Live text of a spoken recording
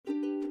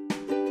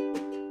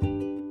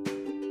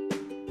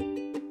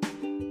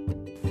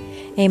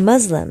a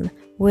Muslim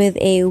with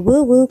a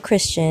woo-woo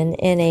Christian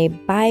in a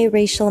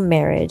biracial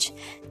marriage.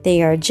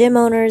 They are gym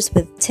owners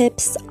with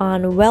tips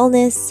on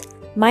wellness,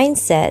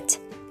 mindset,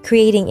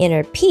 creating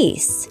inner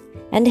peace,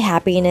 and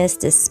happiness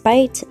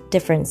despite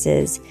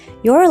differences.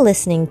 You're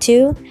listening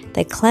to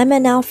the Clem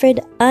and Alfred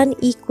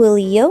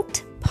Unequally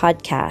Yoked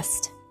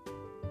podcast.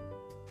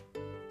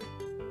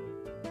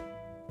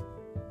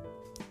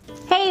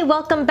 Hey,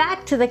 welcome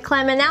back to the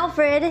Clem and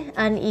Alfred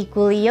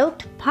Unequally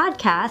Yoked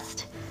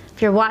podcast.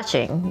 If you're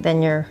watching,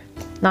 then you're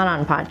not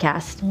on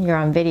podcast, you're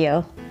on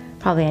video,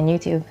 probably on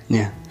YouTube.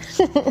 Yeah.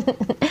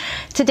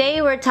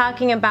 Today we're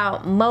talking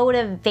about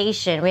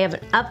motivation. We have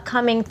an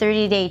upcoming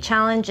 30-day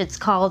challenge. It's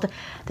called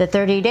the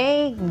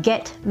 30-day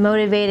Get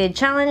Motivated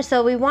Challenge.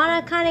 So we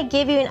want to kind of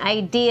give you an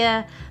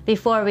idea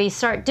before we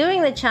start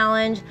doing the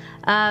challenge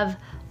of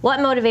what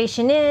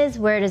motivation is,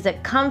 where does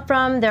it come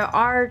from. There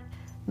are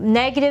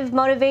negative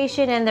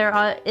motivation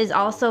and is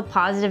also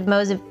positive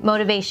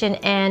motivation,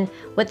 and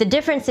what the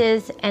difference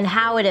is and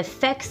how it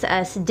affects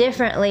us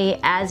differently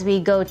as we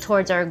go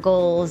towards our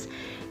goals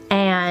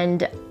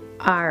and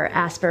our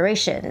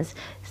aspirations.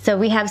 So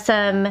we have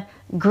some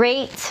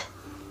great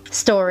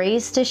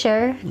stories to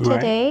share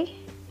today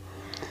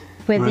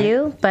with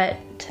you, but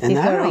and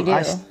before we do,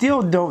 I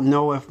still don't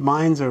know if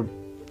mines are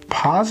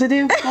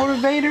positive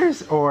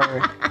motivators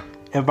or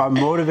if I'm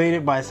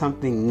motivated by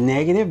something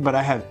negative, but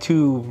I have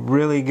two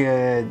really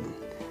good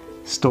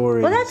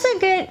stories. Well, that's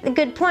a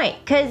good point,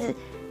 because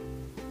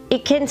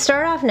it can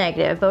start off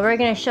negative, but we're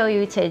going to show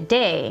you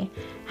today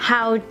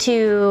how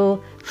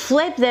to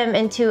flip them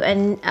into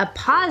a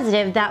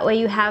positive. That way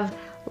you have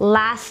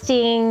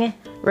lasting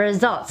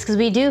results, because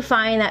we do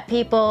find that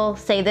people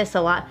say this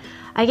a lot: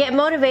 I get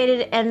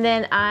motivated and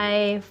then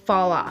I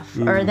fall off,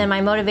 or then my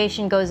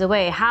motivation goes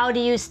away. How do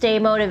you stay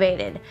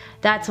motivated?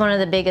 That's one of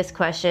the biggest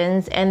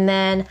questions. And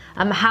then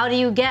how do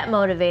you get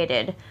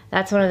motivated?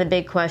 That's one of the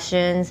big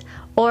questions.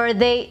 Or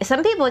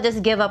some people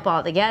just give up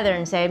altogether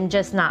and say, I'm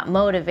just not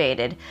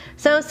motivated.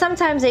 So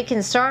sometimes it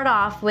can start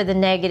off with a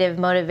negative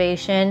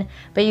motivation,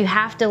 but you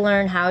have to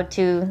learn how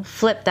to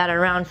flip that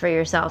around for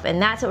yourself.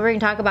 And that's what we're going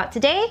to talk about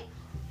today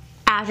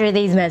after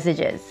these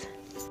messages.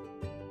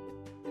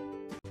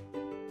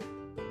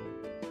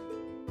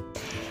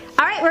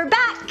 All right, we're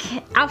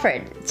back.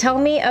 Alfred, tell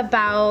me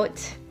about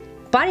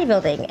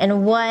bodybuilding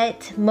and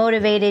what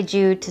motivated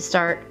you to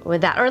start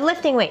with that, or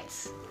lifting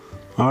weights.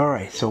 All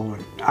right, so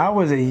when I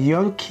was a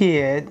young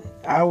kid,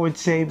 I would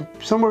say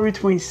somewhere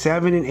between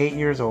 7 and 8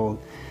 years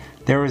old,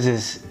 there was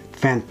this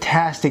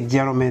fantastic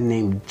gentleman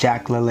named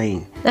Jack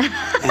LaLanne.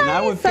 And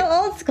I would so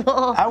old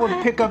school. I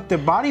would pick up the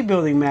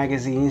bodybuilding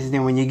magazines, and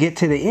then when you get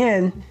to the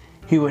end,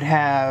 he would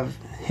have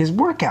his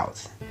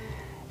workouts.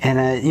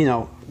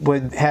 And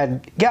what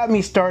had got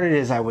me started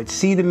is I would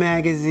see the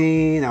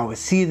magazine, I would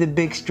see the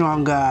big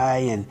strong guy,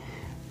 and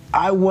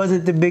I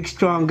wasn't the big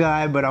strong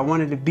guy, but I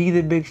wanted to be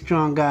the big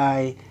strong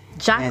guy.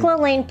 Jack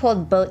LaLanne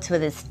pulled boats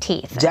with his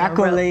teeth. Jack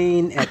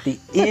LaLanne at the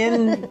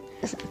end,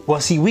 well,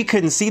 see, we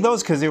couldn't see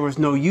those because there was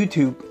no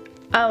YouTube.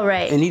 Oh,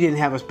 right. And he didn't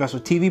have a special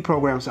TV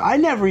program, so I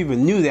never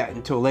even knew that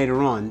until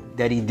later on,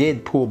 that he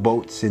did pull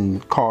boats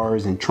and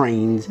cars and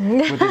trains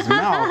with his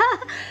mouth.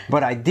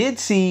 But I did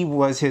see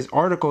was his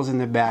articles in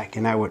the back,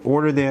 and I would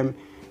order them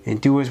and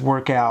do his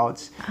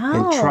workouts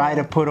and try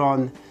to put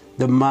on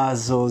the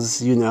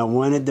muscles,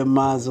 wanted the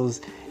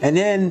muscles. And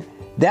then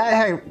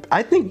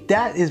I think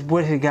that is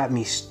what had got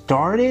me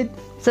started.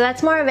 So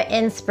that's more of an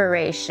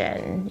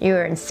inspiration. You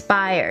were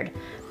inspired.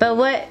 But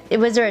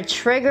was there a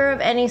trigger of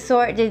any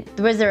sort?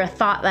 Was there a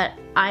thought that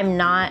I'm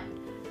not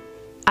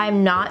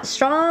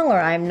strong, or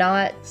I'm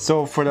not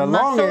So for the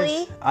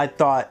longest, I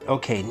thought,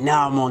 okay,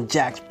 now I'm on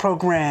Jack's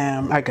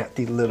program. I got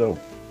these little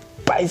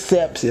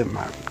biceps and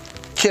my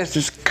chest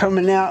is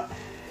coming out.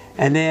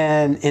 And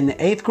then in the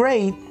 8th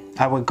grade,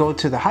 I would go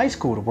to the high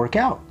school to work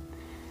out.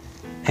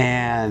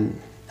 And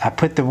I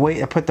put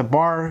the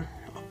bar,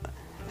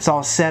 it's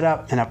all set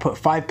up, and I put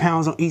 5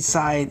 pounds on each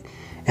side,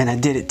 and I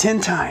did it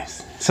 10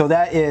 times. So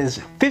that is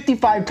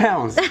 55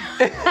 pounds. So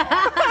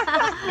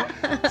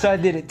I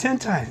did it 10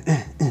 times.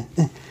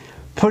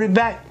 Put it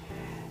back,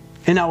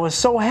 and I was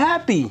so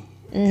happy.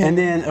 And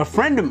then a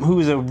friend of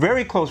who's a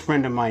very close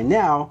friend of mine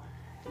now,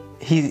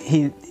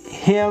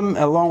 him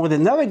along with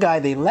another guy,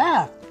 they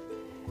laughed.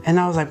 And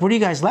I was like, what are you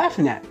guys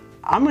laughing at?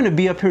 I'm gonna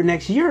be up here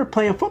next year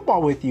playing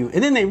football with you.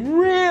 And then they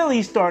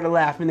really started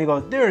laughing. They go,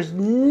 there's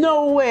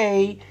no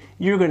way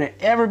you're gonna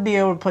ever be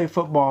able to play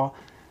football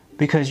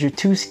because you're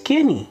too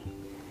skinny.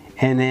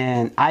 And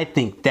then I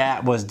think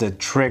that was the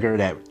trigger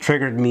that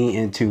triggered me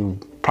into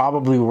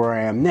probably where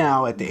I am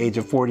now at the age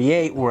of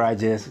 48, where I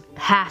just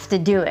have to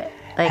do it.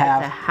 Like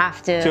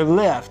have to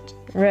lift.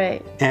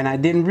 Right. And I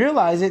didn't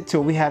realize it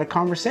till we had a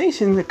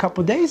conversation a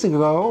couple days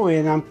ago,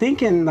 and I'm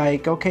thinking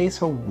like, okay,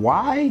 so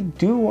why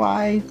do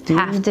I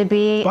have to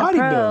be a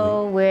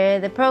pro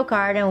with a pro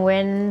card and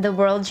win the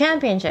world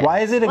championship? Why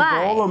is it a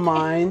goal of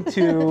mine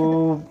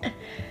to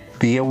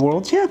be a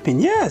world champion?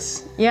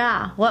 Yes.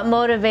 Yeah. What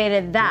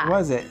motivated that? What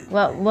was it?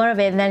 What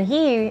motivated? And then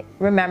he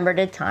remembered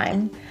a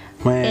time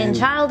in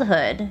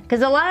childhood.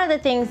 Because a lot of the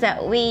things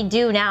that we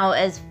do now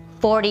as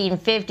 40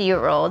 and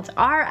 50-year-olds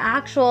are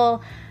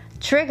actual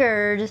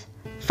triggers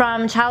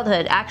from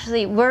childhood.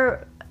 Actually,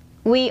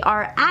 we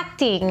are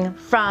acting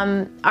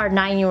from our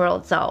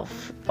 9-year-old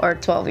self or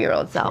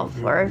 12-year-old self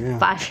or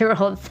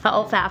 5-year-old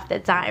self half the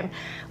time.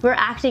 We're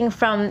acting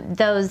from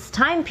those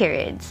time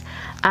periods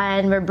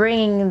and we're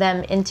bringing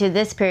them into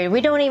this period.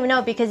 We don't even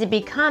know because it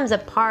becomes a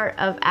part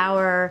of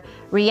our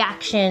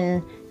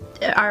reaction,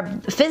 our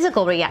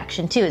physical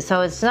reaction too.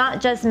 So it's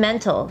not just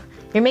mental.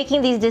 You're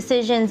making these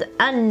decisions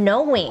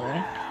unknowing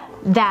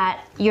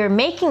that you're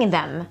making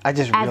them as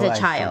a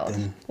child.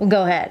 Something.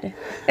 Go ahead.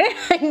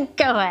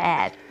 Go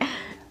ahead.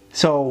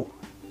 So,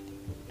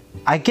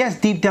 I guess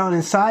deep down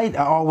inside,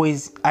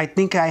 I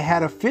think I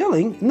had a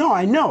feeling. No,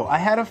 I know. I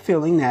had a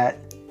feeling that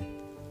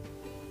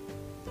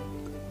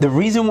the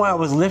reason why I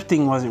was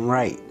lifting wasn't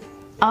right.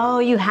 Oh,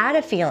 you had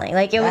a feeling.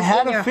 Like it was in your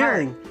heart. I had a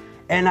feeling.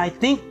 And I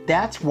think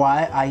that's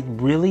why I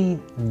really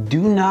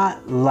do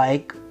not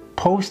like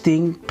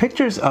posting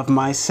pictures of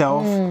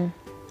myself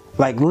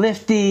like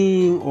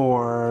lifting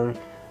or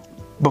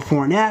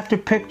before and after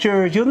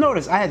pictures. You'll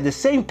notice I had the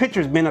same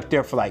pictures been up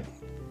there for like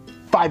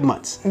 5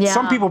 months. Yeah.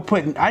 Some people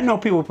I know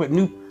people put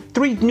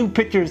 3 new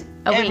pictures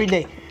every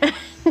day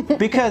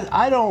because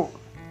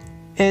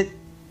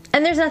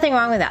and there's nothing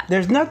wrong with that.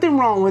 There's nothing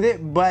wrong with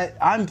it, but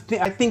I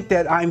think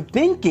that I'm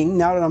thinking,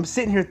 now that I'm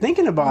sitting here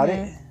thinking about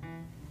it,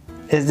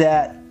 is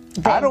that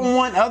I don't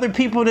want other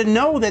people to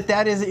know that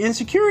that is an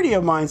insecurity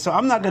of mine. So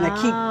I'm not going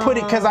to keep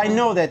putting, because I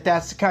know that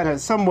that's kind of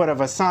somewhat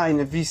of a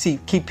sign if you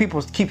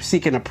people keep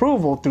seeking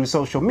approval through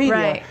social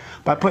media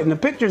by putting the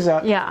pictures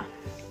up. Yeah.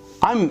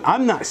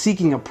 I'm not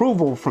seeking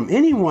approval from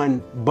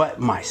anyone but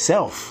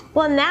myself.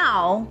 Well,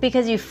 now,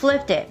 because you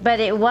flipped it, but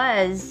it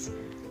was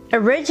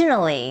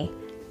originally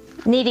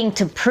needing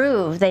to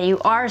prove that you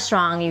are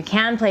strong, you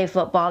can play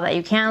football, that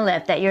you can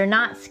lift, that you're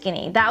not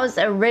skinny. That was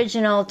the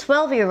original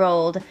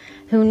 12-year-old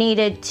who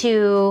needed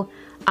to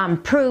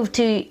prove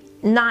to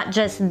not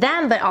just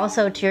them, but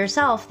also to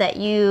yourself that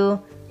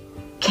you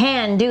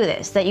can do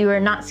this, that you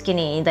are not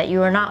skinny, that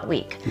you are not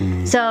weak.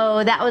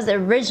 So that was the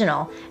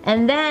original.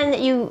 And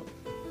then you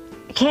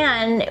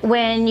can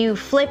when you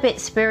flip it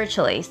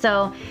spiritually.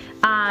 So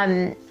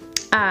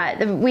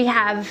we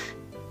have,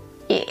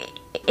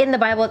 in the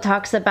Bible it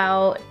talks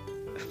about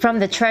from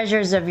the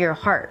treasures of your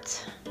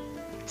heart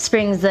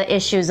springs the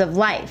issues of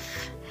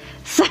life.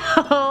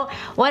 So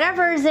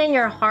whatever is in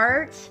your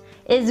heart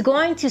is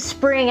going to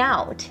spring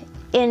out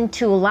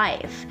into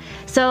life.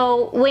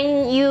 So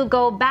when you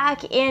go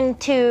back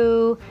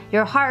into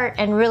your heart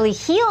and really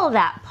heal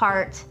that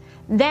part,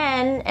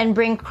 then and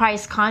bring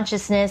Christ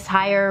consciousness,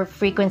 higher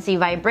frequency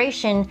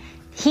vibration,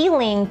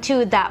 healing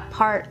to that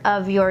part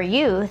of your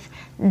youth,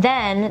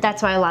 then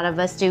that's why a lot of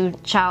us do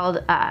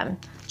child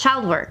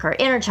work or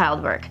inner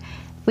child work.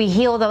 We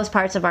heal those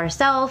parts of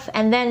ourselves,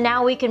 and then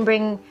now we can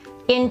bring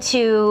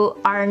into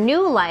our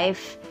new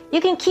life. You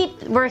can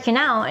keep working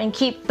out and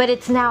but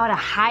it's now at a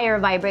higher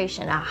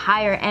vibration, a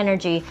higher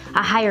energy,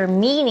 a higher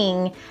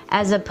meaning,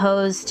 as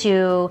opposed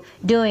to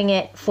doing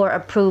it for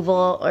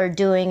approval or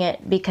doing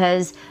it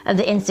because of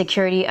the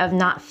insecurity of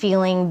not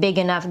feeling big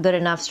enough, good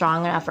enough,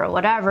 strong enough, or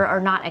whatever, or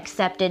not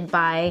accepted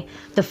by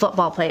the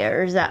football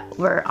players that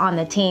were on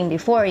the team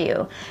before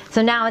you.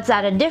 So now it's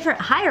at a different,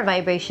 higher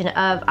vibration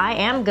of I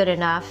am good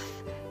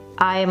enough,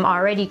 I am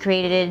already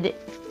created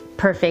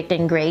perfect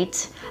and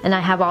great, and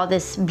I have all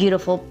this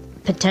beautiful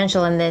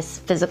potential in this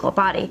physical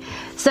body.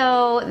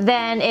 So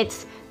then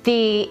it's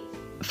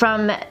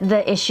from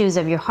the issues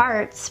of your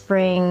heart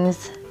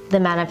springs the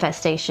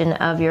manifestation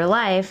of your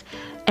life,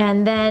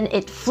 and then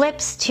it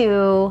flips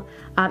to,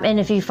 and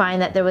if you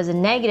find that there was a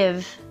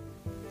negative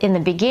in the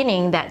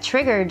beginning that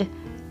triggered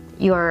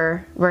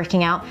your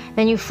working out,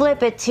 then you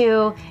flip it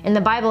to, in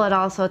the Bible it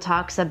also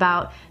talks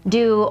about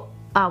do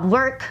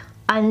work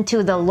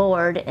unto the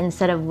Lord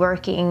instead of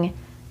working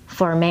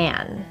for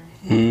man.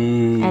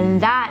 And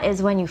that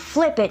is when you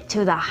flip it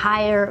to the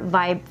higher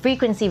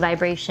frequency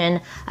vibration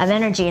of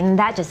energy, and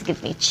that just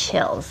gives me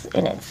chills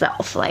in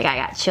itself. Like I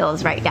got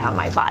chills right down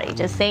my body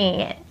just saying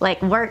it.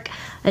 Like work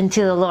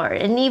unto the Lord,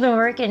 and even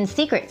work in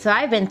secret. So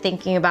I've been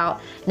thinking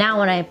about now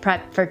when I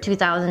prep for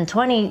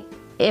 2020,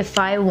 if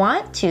I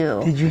want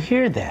to. Did you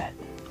hear that?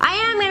 I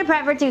am going to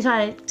prep for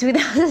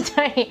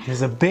 2020.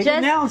 There's a big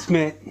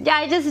announcement. Yeah,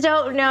 I just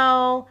don't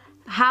know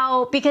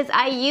how, because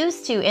I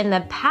used to in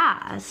the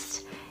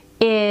past.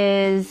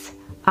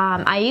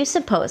 I used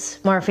to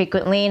post more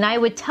frequently, and I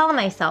would tell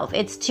myself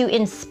it's to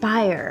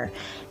inspire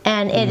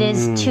and it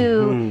is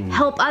to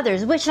help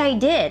others, which I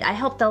did. I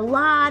helped a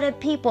lot of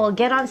people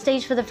get on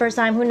stage for the first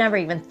time who never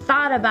even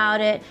thought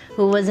about it,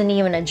 who wasn't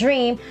even a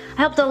dream.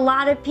 I helped a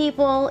lot of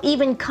people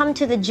even come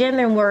to the gym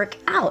and work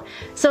out.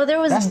 So there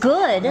was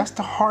good. That's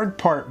the hard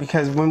part,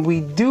 because when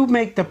we do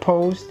make the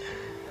post,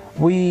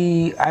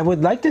 I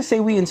would like to say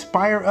we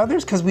inspire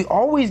others, because we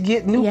always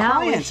get new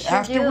clients.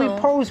 After we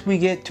post, we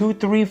get 2,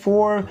 3,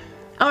 4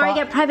 Or I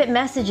get private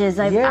messages.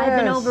 I've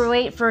been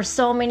overweight for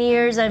so many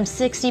years. I'm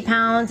 60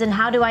 pounds, and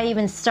how do I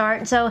even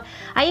start? So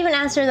I even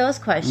answer those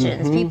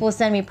questions. People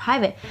send me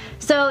private.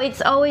 So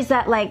it's always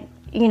that, like,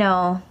 you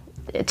know,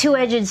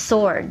 two-edged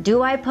sword.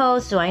 Do I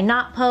post? Do I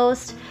not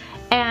post?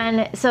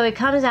 And so it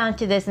comes down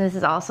to this, and this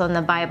is also in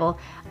the Bible,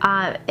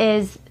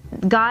 is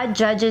God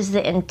judges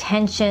the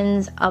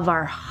intentions of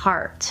our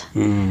heart.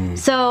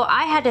 So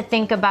I had to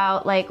think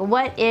about, like,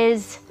 what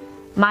is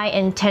my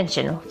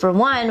intention? For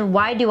one,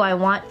 why do I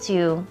want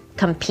to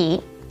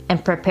compete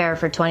and prepare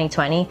for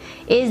 2020?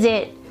 Is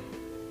it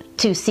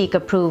to seek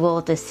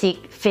approval, to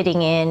seek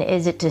fitting in?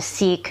 Is it to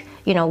seek,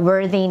 you know,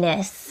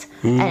 worthiness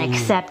and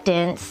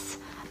acceptance,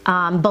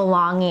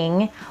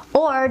 belonging?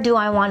 Or do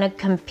I want to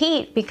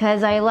compete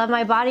because I love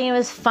my body and it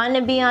was fun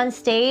to be on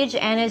stage,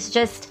 and it's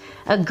just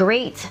a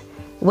great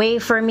way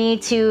for me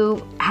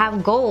to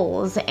have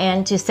goals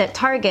and to set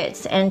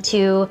targets and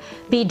to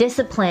be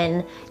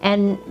disciplined,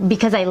 and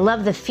because I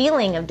love the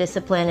feeling of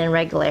discipline and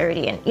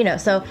regularity, and you know,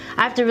 so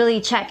I have to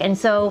really check. And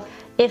so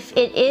if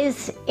it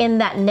is in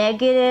that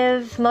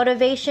negative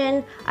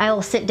motivation,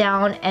 I'll sit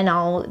down and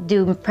I'll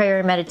do prayer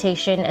and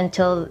meditation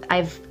until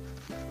I've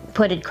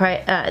put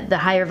the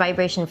higher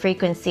vibration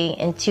frequency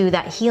into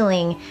that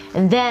healing,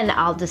 and then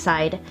I'll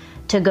decide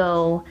to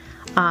go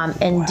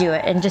and do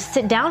it, and just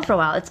sit down for a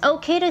while. It's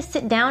okay to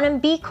sit down and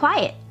be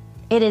quiet.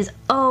 It is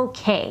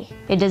okay.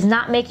 It does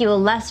not make you a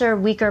lesser,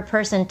 weaker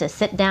person to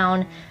sit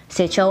down,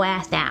 sit your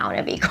ass down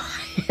and be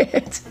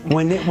quiet.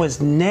 When it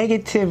was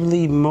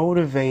negatively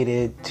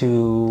motivated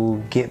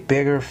to get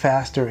bigger,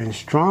 faster, and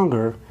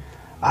stronger,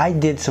 I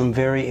did some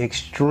very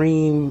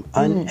extreme,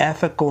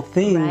 unethical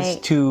things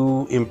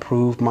to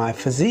improve my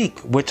physique,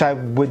 which I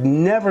would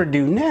never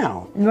do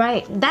now.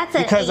 Right. That's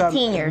at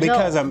 18 years old.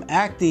 Because I'm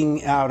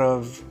acting out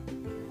of,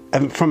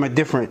 from a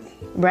different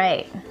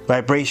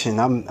vibration.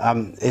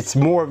 It's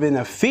more than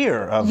a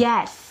fear of.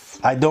 Yes.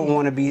 I don't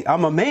want to be.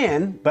 I'm a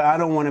man, but I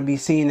don't want to be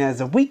seen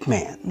as a weak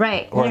man.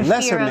 Right. Or a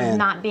lesser man. Fear of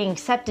not being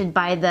accepted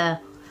by the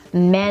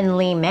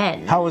manly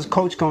men. How is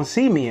coach gonna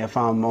see me if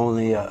I'm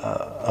only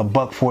a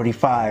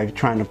 $145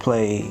 trying to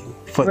play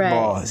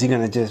football? Is he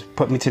gonna just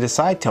put me to the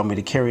side, tell me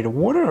to carry the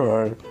water,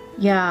 or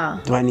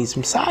do I need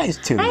some size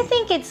too? I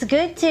think it's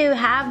good to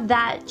have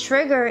that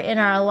trigger in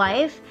our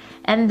life,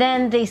 and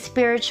then the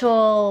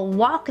spiritual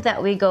walk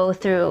that we go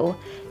through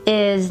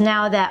is,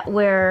 now that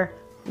we're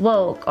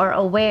woke or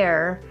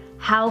aware,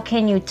 how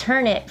can you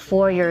turn it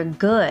for your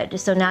good?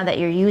 So now that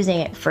you're using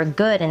it for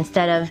good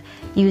instead of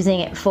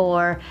using it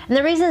for, and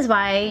the reasons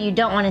why you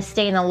don't want to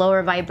stay in the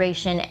lower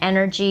vibration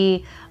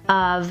energy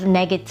of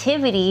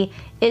negativity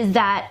is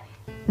that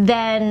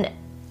then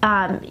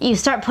you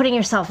start putting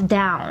yourself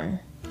down,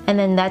 and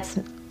then that's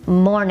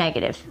more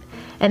negative.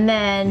 And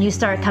then you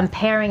start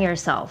comparing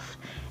yourself,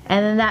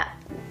 and then that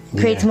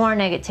creates more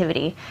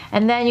negativity.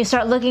 And then you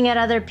start looking at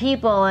other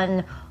people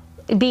and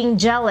being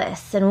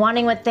jealous and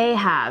wanting what they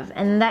have,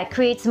 and that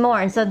creates more.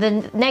 And so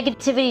the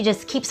negativity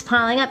just keeps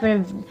piling up,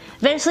 and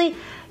eventually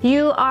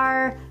you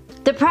are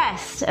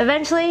depressed.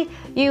 Eventually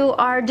you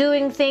are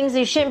doing things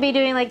you shouldn't be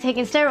doing, like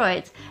taking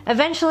steroids.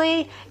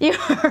 Eventually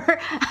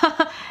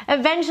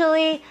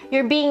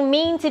you're being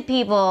mean to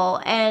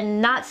people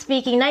and not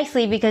speaking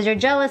nicely because you're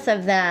jealous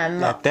of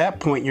them. At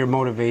that point, your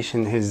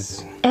motivation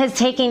has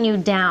taken you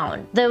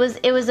down.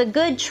 It was a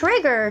good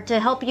trigger to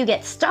help you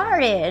get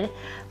started,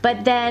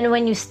 but then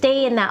when you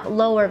stay in that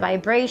lower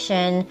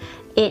vibration,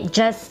 it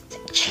just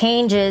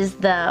changes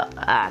the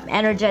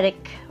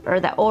energetic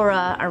or the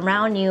aura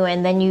around you,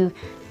 and then you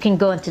can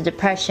go into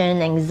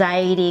depression,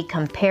 anxiety,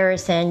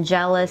 comparison,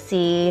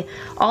 jealousy,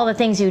 all the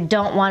things you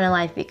don't want in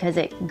life, because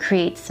it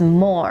creates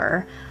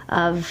more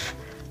of,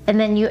 and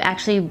then you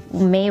actually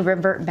may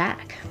revert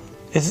back.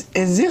 Is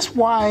this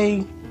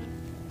why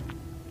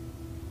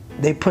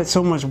they put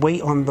so much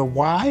weight on the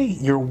why?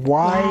 Your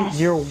why,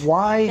 your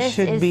why this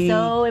should is be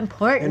so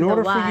important. In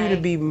order for you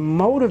to be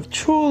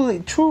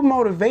true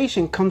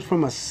motivation comes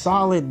from a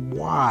solid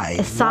why.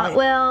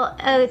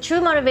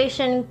 True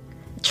motivation,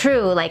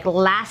 like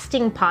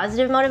lasting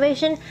positive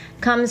motivation,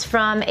 comes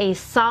from a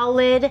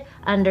solid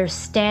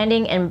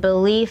understanding and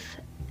belief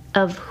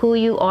of who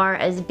you are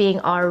as being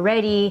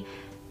already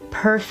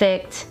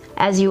perfect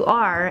as you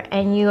are,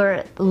 and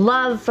your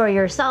love for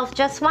yourself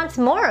just wants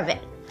more of it.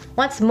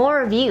 Wants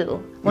more of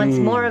you, wants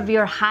more of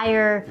your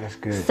higher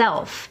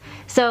self.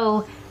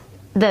 So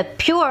the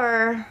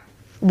pure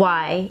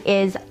why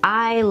is,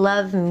 I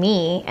love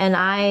me, and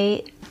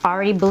I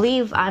already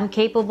believe I'm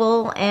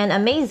capable and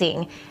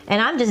amazing,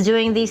 and I'm just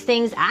doing these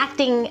things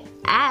acting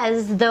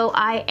as though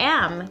I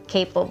am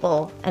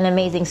capable and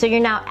amazing. So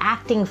you're now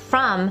acting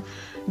from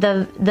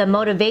the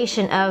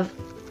motivation of,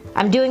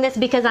 I'm doing this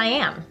because I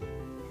am.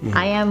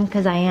 I am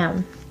because I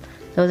am.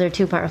 Those are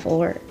two powerful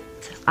words.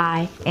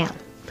 I am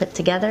put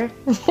together.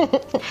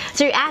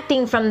 So you're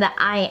acting from the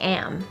I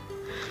am,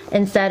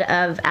 instead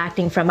of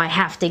acting from I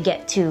have to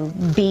get to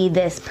be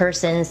this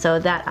person so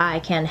that I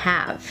can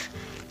have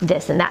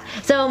this and that.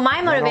 So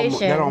my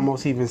motivation. That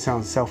almost even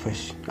sounds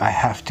selfish. I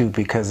have to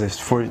because it's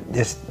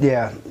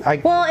yeah.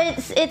 Well,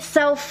 it's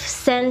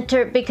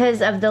self-centered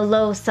because of the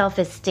low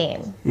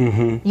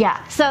self-esteem.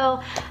 Yeah.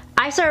 So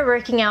I started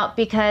working out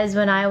because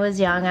when I was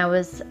young, I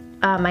was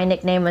my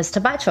nickname was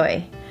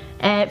Tabachoy,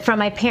 and from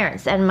my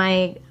parents and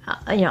my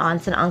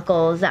aunts and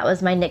uncles. That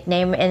was my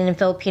nickname, and in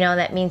Filipino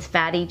that means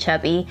fatty,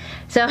 chubby.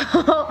 So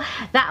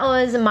that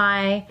was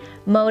my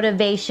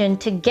motivation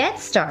to get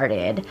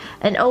started.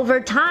 And over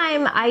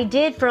time, I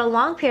did for a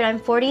long period. I'm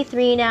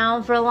 43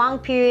 now. For a long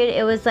period,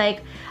 it was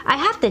like I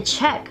have to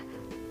check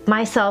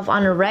myself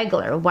on a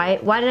regular. Why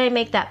did I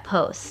make that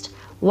post?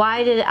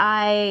 Why did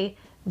I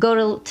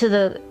go to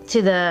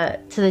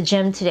the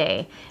gym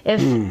today?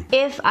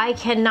 If I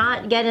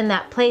cannot get in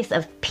that place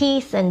of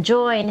peace and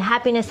joy and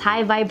happiness,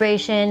 high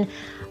vibration,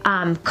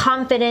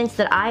 confidence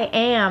that I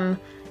am,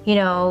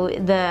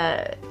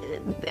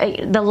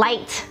 the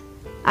light.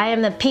 I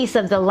am the piece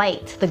of the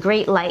light, the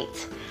great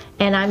light,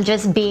 and I'm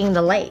just being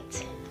the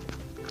light.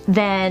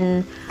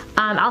 Then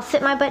I'll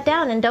sit my butt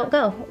down and don't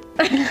go.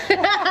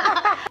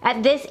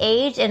 At this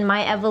age in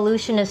my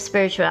evolution of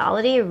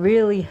spirituality,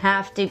 really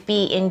have to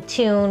be in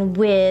tune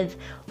with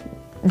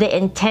the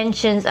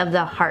intentions of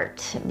the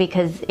heart,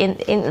 because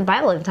in the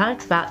Bible it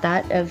talks about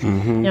that of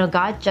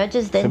God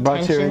judges the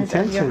intentions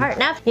of your heart.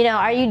 Now,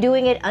 are you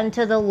doing it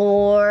unto the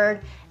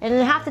Lord? And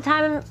half the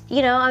time,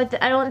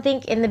 I don't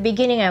think in the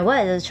beginning I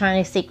was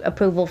trying to seek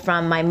approval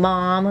from my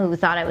mom, who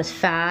thought I was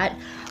fat.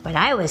 When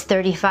I was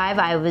 35,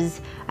 I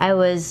was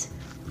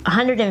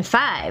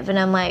 105, and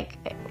I'm like,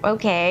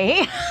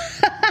 okay.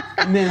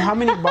 And then how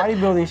many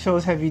bodybuilding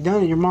shows have you done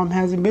and your mom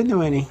hasn't been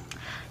to any?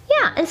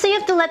 Yeah, and so you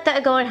have to let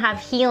that go and have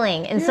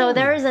healing. And so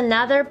there is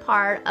another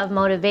part of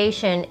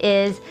motivation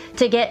is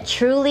to get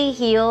truly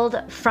healed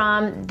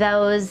from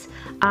those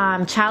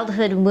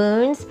childhood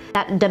wounds,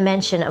 that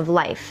dimension of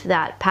life,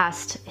 that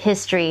past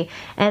history.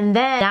 And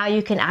then now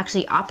you can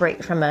actually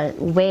operate from a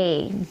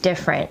way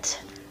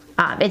different.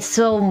 It's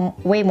so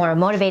way more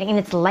motivating, and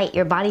it's light.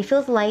 Your body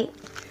feels light.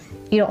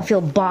 You don't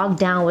feel bogged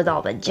down with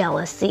all the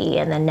jealousy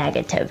and the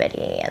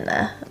negativity and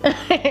the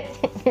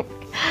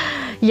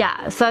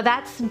yeah, so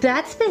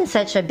that's been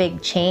such a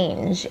big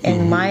change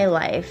in my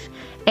life.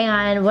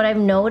 And what I've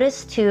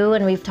noticed too,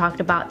 and we've talked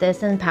about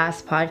this in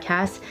past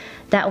podcasts,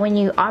 that when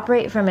you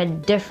operate from a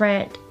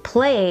different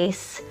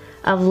place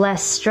of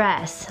less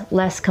stress,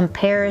 less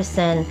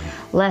comparison,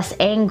 less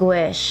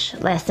anguish,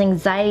 less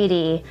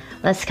anxiety,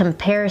 less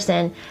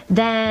comparison,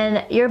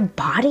 then your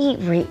body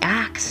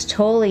reacts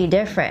totally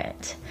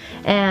different.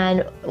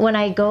 And when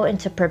I go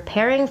into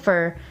preparing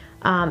for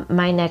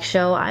my next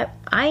show,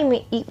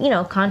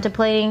 I'm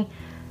contemplating,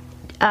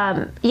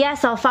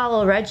 yes, I'll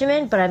follow a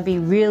regimen, but I'd be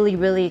really,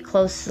 really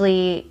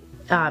closely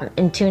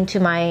in tune to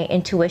my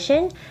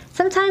intuition.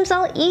 Sometimes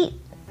I'll eat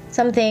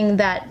something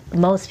that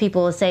most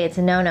people will say it's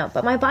a no-no,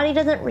 but my body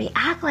doesn't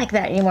react like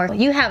that anymore.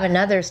 You have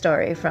another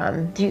story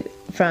from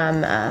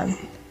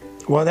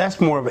well, that's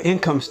more of an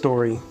income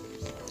story.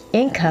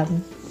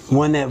 Income?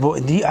 One that,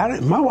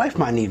 my wife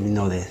might even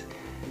know this.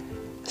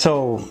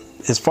 So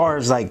as far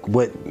as like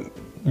what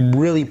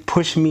really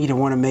pushed me to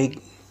want to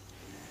make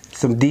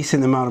some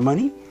decent amount of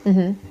money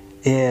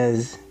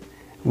is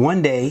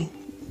one day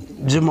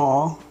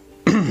Jamal.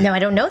 No, I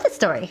don't know the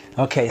story.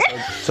 Okay,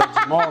 so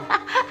Jamal,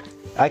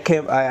 I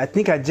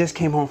think I just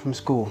came home from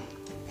school,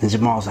 and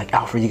Jamal's like,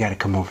 Alfred, you got to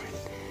come over.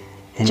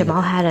 And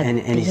Jamal had a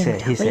and he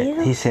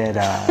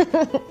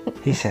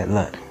said,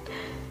 look,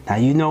 now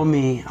you know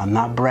me, I'm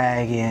not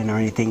bragging or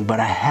anything,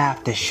 but I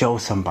have to show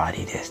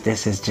somebody this.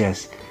 This is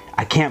just,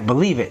 I can't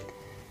believe it.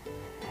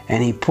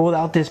 And he pulled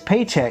out this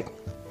paycheck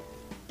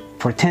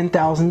for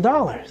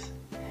 $10,000.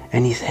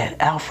 And he said,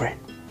 Alfred,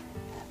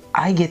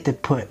 I get to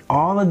put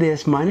all of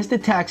this minus the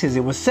taxes.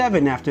 It was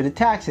 7 after the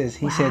taxes.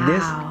 He said,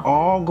 this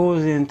all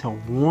goes into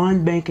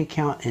one bank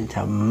account,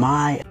 into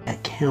my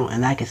account,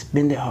 and I can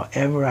spend it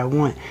however I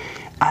want.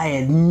 I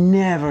had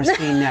never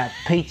seen that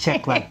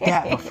paycheck like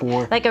that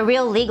before. Like a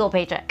real legal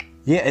paycheck.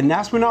 Yeah, and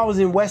that's when I was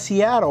in West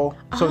Seattle.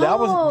 So that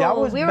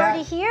was we were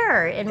already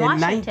here in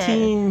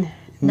Washington.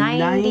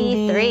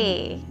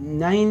 1993.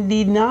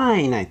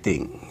 99, I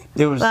think.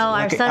 It was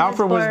like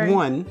Alfred was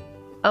 1.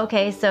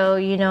 Okay, so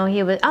he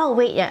was. Oh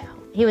wait, yeah,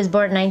 he was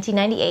born in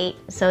 1998.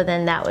 So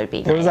then that would be.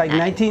 It was like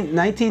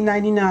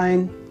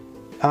 1999.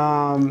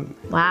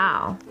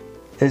 Wow.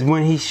 Is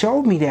when he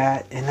showed me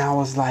that, and I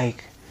was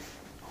like,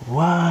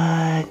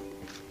 "What?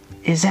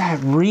 Is that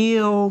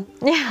real?"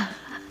 Yeah.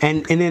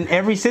 And then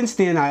ever since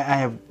then, I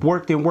have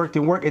worked and worked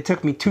and worked. It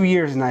took me 2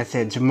 years, and I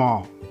said,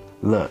 Jamal,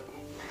 look,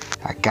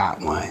 I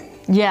got one.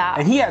 Yeah.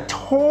 And he had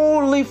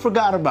totally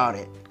forgot about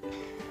it.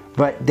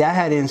 But that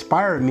had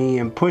inspired me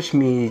and pushed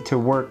me to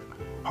work.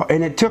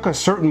 And it took a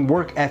certain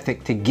work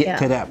ethic to get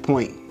to that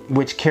point,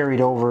 which carried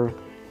over.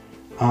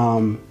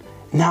 Now,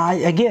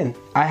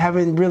 I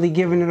haven't really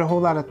given it a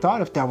whole lot of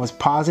thought if that was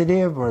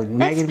positive or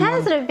negative. It's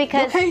positive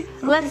because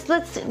let's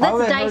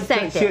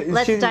dissect it.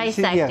 Let's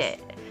dissect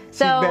it. She's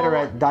better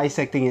at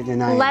dissecting it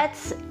than I am.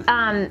 Let's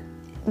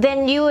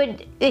then you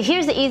would,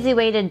 here's the easy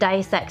way to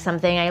dissect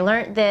something. I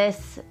learned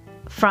this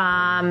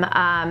from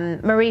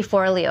Marie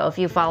Forleo, if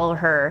you follow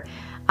her.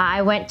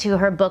 I went to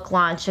her book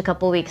launch a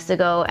couple weeks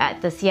ago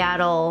at the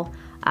Seattle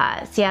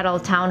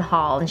Town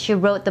Hall, and she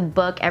wrote the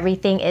book,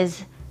 Everything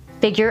is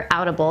Figure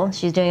Outable.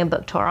 She's doing a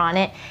book tour on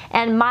it.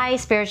 And my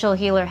spiritual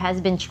healer has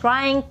been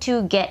trying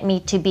to get me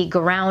to be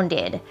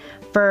grounded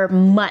for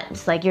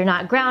months. Like, you're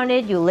not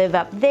grounded, you live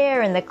up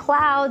there in the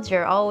clouds,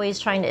 you're always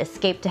trying to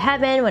escape to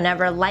heaven.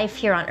 Whenever life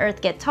here on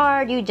earth gets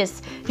hard, you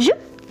just, zoop,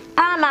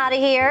 I'm out of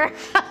here.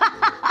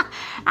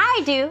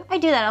 I do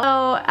that.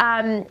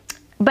 So,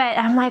 but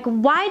I'm like,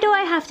 why do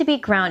I have to be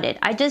grounded?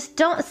 I just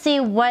don't see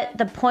what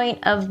the point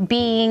of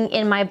being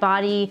in my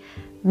body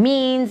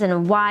means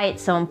and why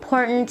it's so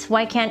important.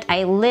 Why can't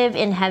I live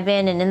in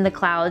heaven and in the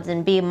clouds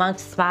and be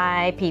amongst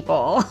my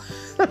people?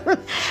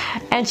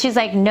 And she's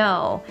like,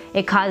 no,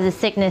 it causes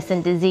sickness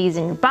and disease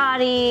in your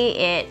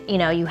body.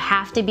 You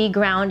have to be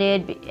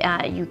grounded.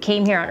 You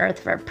came here on earth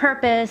for a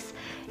purpose.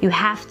 You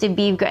have to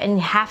be, and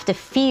you have to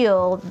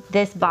feel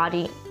this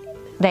body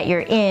that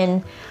you're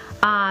in.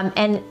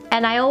 And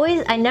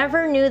I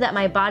never knew that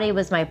my body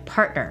was my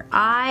partner.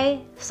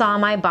 I saw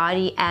my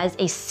body as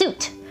a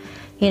suit,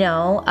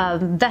 a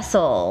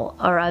vessel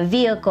or a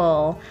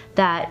vehicle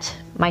that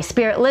my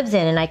spirit lives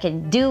in, and I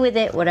could do with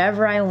it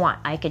whatever I want.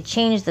 I could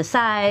change the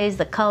size,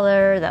 the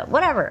color,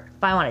 whatever.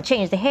 If I want to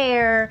change the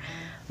hair,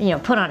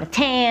 put on a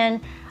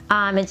tan,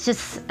 it's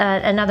just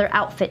another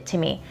outfit to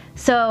me.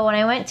 So when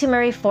I went to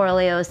Marie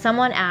Forleo,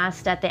 someone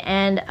asked at the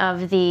end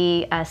of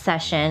the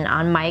session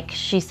on mic,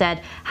 she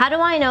said, how do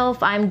I know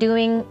if I'm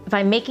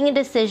making a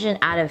decision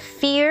out of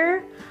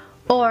fear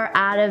or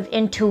out of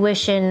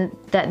intuition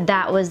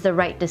that was the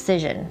right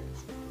decision?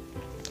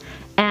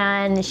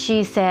 And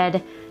she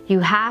said, you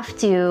have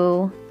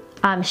to,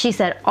 she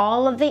said,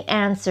 all of the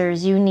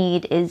answers you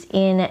need is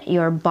in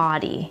your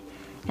body.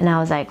 And I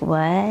was like,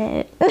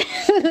 what?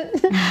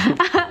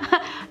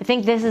 I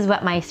think this is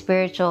what my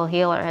spiritual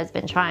healer has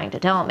been trying to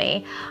tell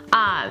me.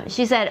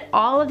 She said,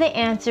 all of the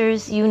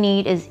answers you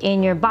need is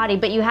in your body,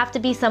 but you have to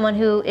be someone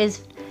who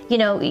is,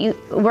 you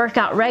work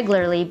out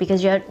regularly,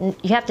 because you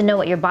have to know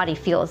what your body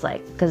feels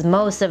like, because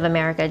most of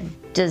America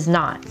does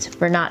not.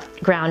 We're not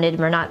grounded,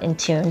 we're not in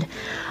tuned.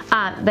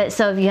 But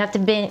so you have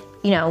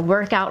to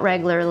work out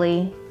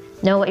regularly,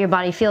 know what your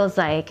body feels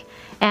like,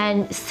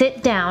 and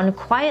sit down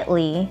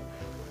quietly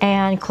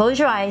and close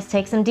your eyes,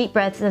 take some deep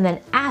breaths, and then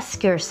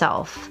ask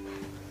yourself,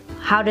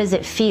 how does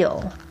it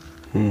feel?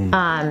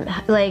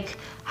 Like,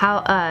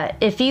 how,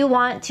 if you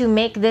want to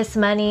make this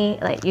money,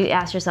 like, you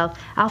ask yourself,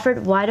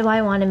 Alfred, why do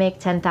I want to make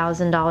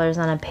 $10,000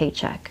 on a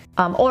paycheck?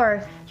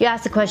 Or you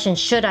ask the question,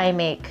 should I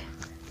make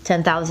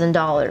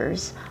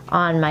 $10,000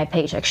 on my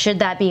paycheck? Should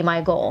that be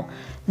my goal?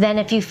 Then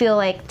if you feel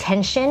like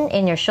tension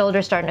in your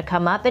shoulders starting to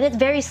come up, and it's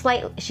very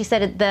slight, she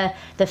said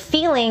the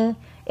feeling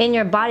in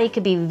your body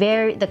could be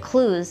the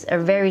clues are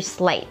very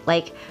slight.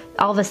 Like,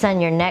 all of a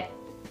sudden your neck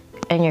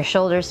and your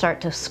shoulders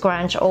start to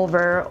scrunch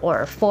over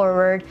or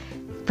forward,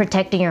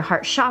 protecting your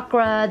heart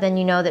chakra, then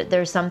you know that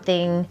there's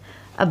something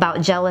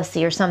about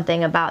jealousy or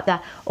something about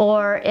that.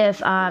 Or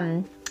if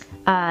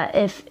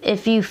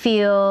you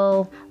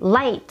feel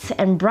light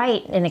and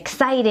bright and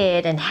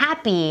excited and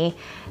happy,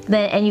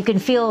 and you can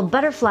feel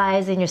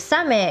butterflies in your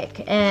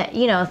stomach,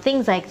 and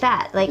things like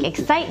that, like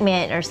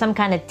excitement or some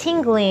kind of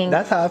tingling.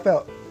 That's how I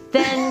felt.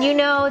 Then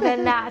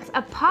then that's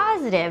a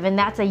positive, and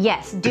that's a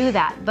yes, do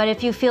that. But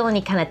if you feel any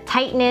kind of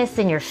tightness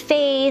in your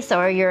face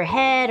or your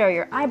head or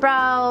your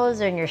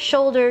eyebrows or in your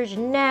shoulders,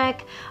 your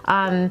neck,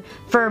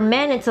 for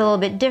men it's a little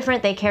bit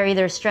different. They carry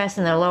their stress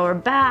in their lower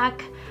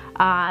back,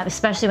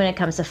 especially when it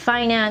comes to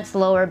finance.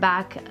 Lower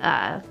back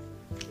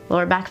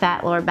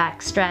fat, lower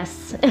back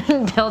stress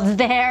builds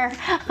there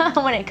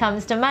when it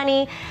comes to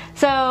money.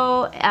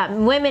 So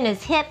women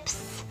is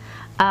hips,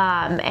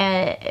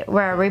 and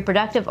where our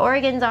reproductive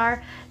organs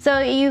are. So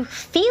you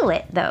feel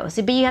it though,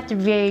 but you have to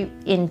be very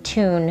in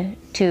tune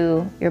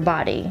to your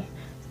body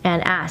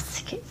and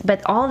ask.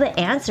 But all the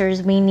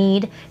answers we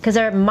need, because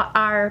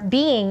our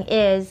being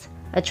is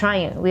a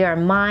triune. We are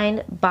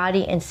mind,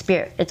 body, and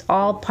spirit. It's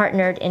all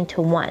partnered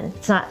into one.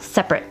 It's not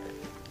separate.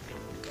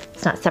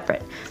 It's not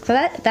separate.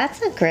 So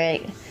that's a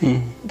great,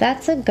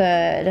 that's a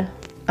good,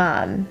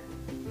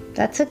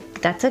 that's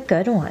a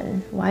good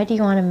one. Why do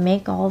you want to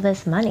make all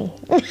this money?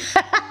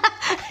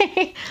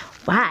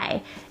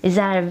 Why? Is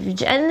that and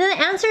the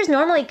answers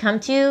normally come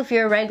to you if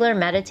you're a regular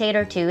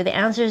meditator too. The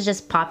answers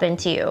just pop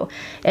into you.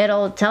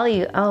 It'll tell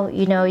you, oh,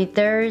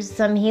 there's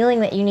some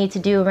healing that you need to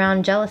do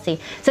around jealousy.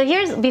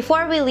 So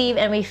before we leave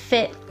and we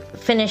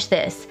finish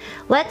this,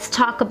 let's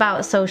talk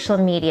about social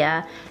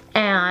media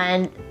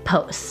and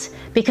posts.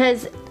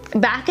 Because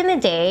back in the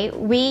day,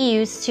 we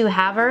used to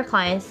have our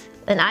clients,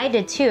 and I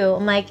did too,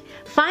 I'm like,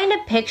 find a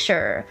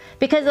picture.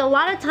 Because a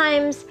lot of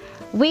times,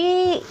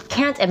 we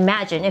can't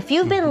imagine. If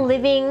you've been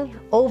living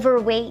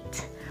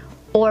overweight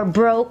or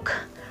broke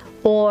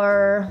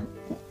or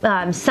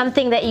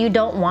something that you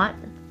don't want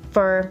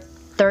for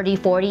 30,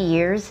 40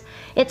 years,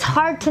 it's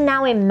hard to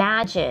now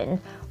imagine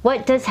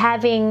what does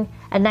having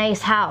a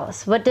nice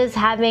house? What does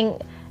having,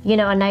 you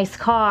know, a nice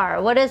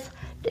car? What does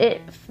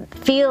it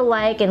feel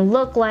like and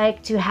look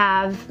like to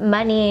have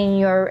money in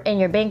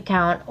your bank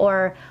account,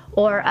 or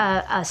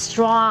a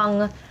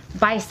strong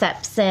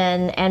biceps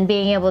and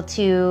being able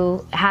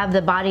to have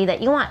the body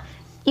that you want?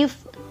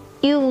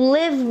 You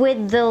live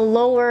with the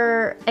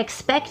lower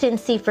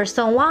expectancy for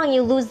so long,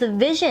 you lose the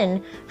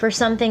vision for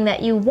something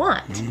that you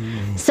want.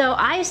 So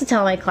I used to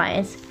tell my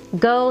clients,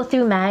 go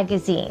through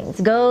magazines,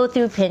 go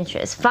through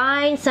Pinterest,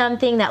 find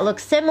something that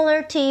looks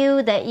similar to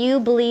you, that you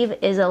believe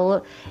is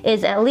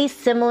at least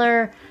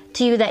similar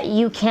to you, that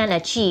you can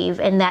achieve,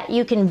 and that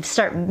you can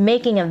start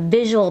making a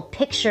visual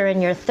picture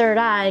in your third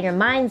eye, in your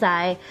mind's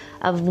eye,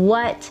 of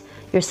what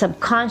your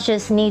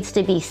subconscious needs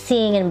to be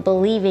seeing and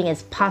believing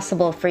is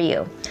possible for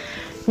you.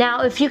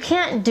 Now, if you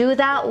can't do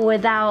that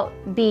without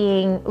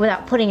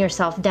putting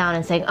yourself down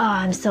and saying, oh,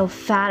 I'm so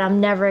fat, I'm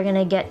never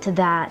gonna get to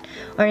that.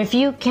 Or if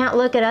you can't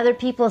look at other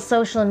people's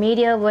social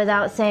media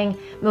without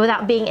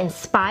being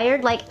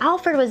inspired, like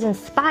Alfred was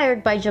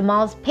inspired by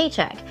Jamal's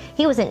paycheck.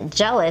 He wasn't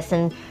jealous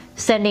and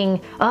sending,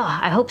 oh,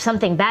 I hope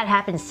something bad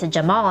happens to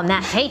Jamal on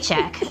that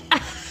paycheck.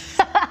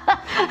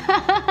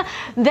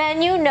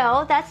 Then you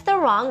know that's the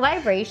wrong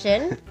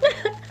vibration.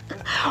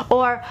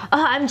 Or, oh,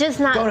 I'm just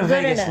not good enough. Go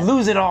to Vegas,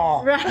 lose it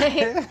all.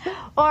 Right.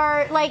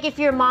 Or like if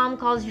your mom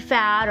calls you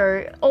fat,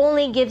 or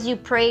only gives you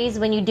praise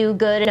when you do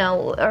good, you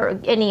know, or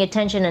any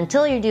attention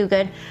until you do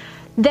good,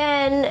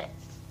 then,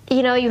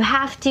 you know, you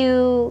have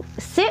to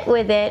sit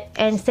with it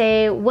and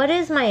say, what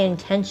is my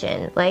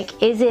intention?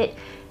 Like, is it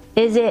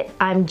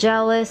I'm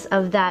jealous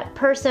of that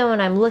person when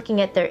I'm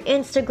looking at their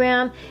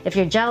Instagram? If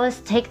you're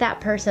jealous, take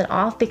that person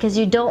off, because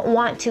you don't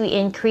want to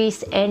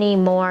increase any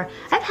more.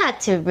 I've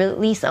had to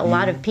release a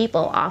lot of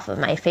people off of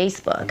my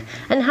Facebook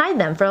and hide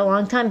them for a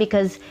long time,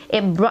 because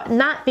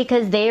not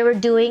because they were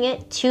doing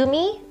it to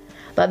me,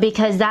 but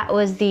because that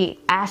was the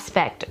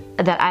aspect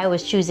that I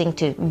was choosing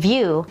to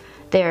view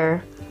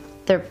their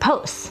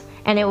posts,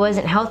 and it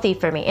wasn't healthy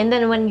for me. And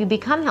then when you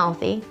become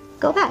healthy,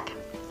 go back.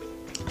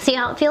 See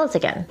how it feels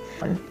again.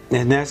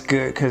 And that's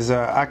good, because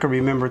I can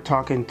remember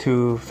talking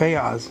to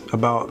Fayaz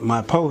about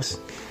my posts,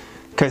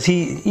 because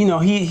he, you know,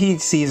 he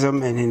sees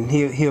them, and then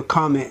he'll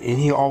comment, and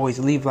he'll always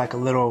leave like a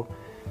little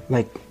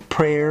like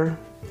prayer.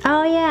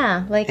 Oh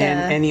yeah, like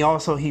and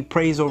he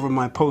prays over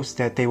my posts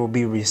that they will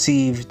be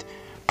received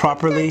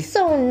properly. That's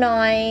so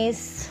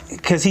nice.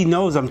 Because he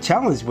knows I'm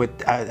challenged with.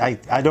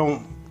 I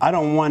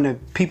don't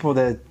want people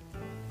to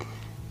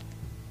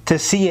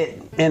see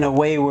it in a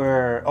way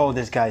where, oh,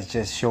 this guy's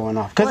just showing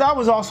off. Because I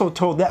was also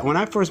told that when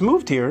I first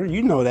moved here,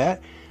 you know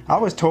that, I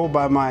was told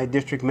by my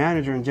district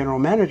manager and general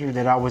manager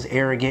that I was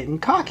arrogant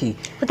and cocky.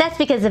 But that's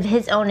because of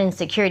his own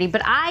insecurity.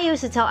 But I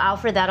used to tell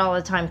Alfred that all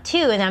the time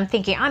too, and I'm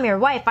thinking, I'm your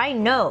wife, I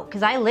know,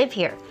 because I live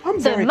here.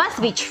 So it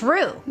must be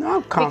true. No,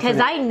 I'm confident. Because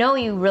I know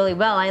you really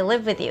well, I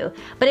live with you.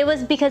 But it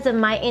was because of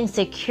my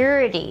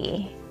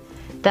insecurity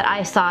that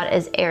I saw it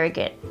as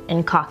arrogant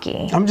and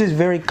cocky. I'm just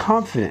very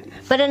confident.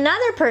 But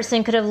another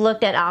person could have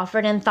looked at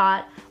Alfred and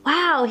thought,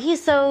 wow,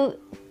 he's so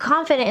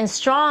confident and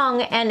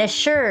strong and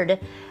assured,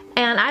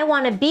 and I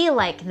want to be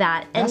like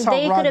that. And That's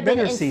they how could have been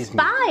Rod Benner sees me.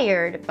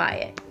 Inspired by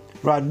it.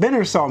 Rod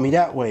Benner saw me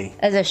that way.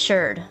 As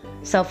assured,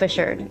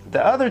 self-assured.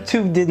 The other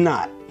two did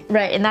not.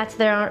 Right, and that's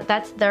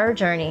their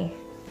journey.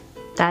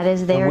 That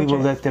is their journey. And we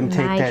will let them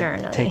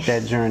take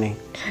that journey.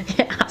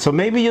 Yeah. So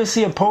maybe you'll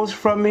see a post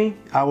from me.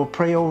 I will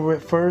pray over it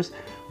first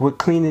with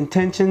clean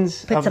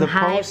intentions of the post. Put some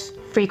high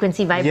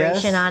frequency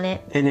vibration on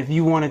it. And if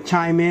you want to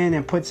chime in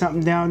and put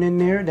something down in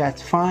there,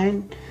 that's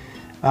fine.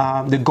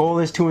 The goal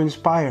is to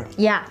inspire.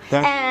 Yeah,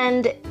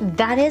 and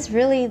that is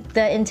really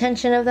the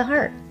intention of the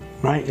heart.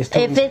 Right, it's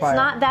to inspire. If it's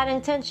not that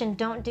intention,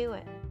 don't do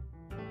it.